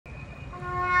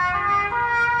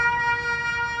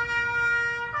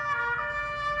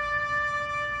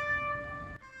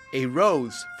a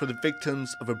rose for the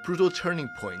victims of a brutal turning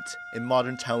point in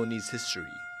modern Taiwanese history.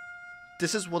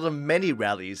 This is one of many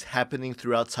rallies happening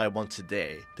throughout Taiwan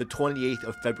today, the 28th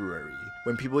of February,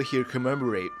 when people here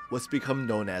commemorate what's become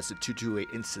known as the 228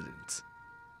 incident.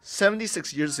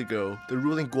 76 years ago, the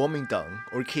ruling Kuomintang,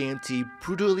 or KMT,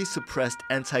 brutally suppressed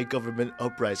anti-government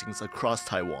uprisings across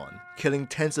Taiwan, killing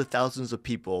tens of thousands of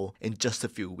people in just a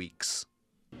few weeks.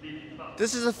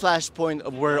 This is a flashpoint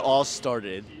of where it all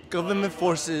started. Government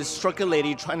forces struck a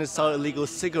lady trying to sell illegal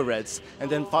cigarettes and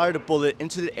then fired a bullet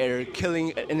into the air,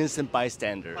 killing an innocent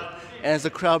bystander. And as the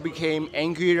crowd became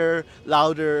angrier,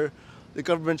 louder, the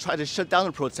government tried to shut down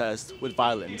the protest with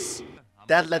violence.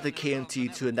 That led the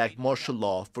KMT to enact martial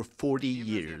law for 40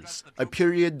 years, a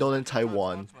period known in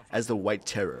Taiwan as the White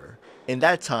Terror. In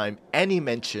that time, any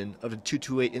mention of the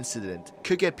 228 incident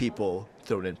could get people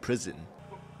thrown in prison.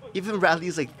 Even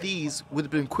rallies like these would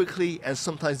have been quickly and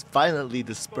sometimes violently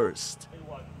dispersed.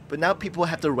 But now people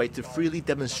have the right to freely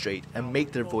demonstrate and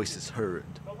make their voices heard.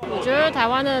 我觉得台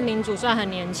湾的民主算很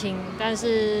年轻，但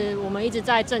是我们一直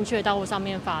在正确的道路上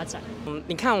面发展。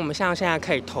你看我们像现在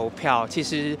可以投票，其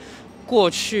实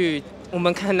过去我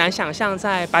们很难想象，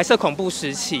在白色恐怖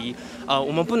时期，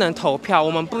我们不能投票，我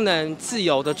们不能自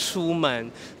由的出门，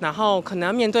然后可能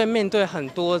要面对很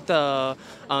多的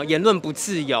言论不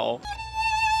自由。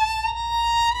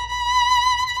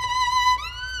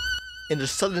In the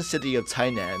southern city of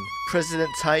Tainan, President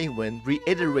Tsai Ing-wen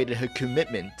reiterated her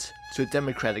commitment to a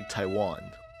democratic Taiwan.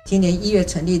 今年1月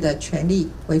成立的权利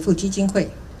维护基金会，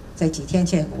在几天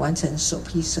前完成首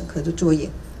批审核的作业。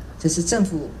这是政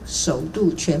府首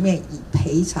度全面以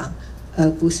赔偿，而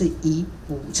不是以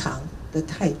补偿的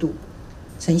态度，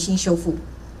诚心修复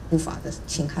不法的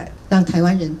侵害，让台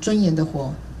湾人尊严的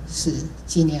活，是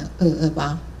纪念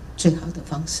228最好的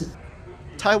方式。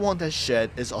Taiwan has shed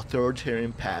its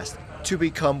authoritarian past to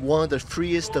become one of the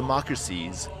freest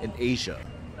democracies in Asia.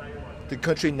 The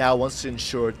country now wants to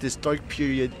ensure this dark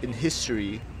period in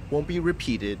history won't be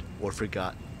repeated or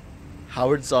forgotten.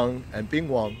 Howard Zhang and Bing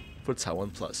Wang for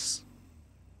TaiwanPlus.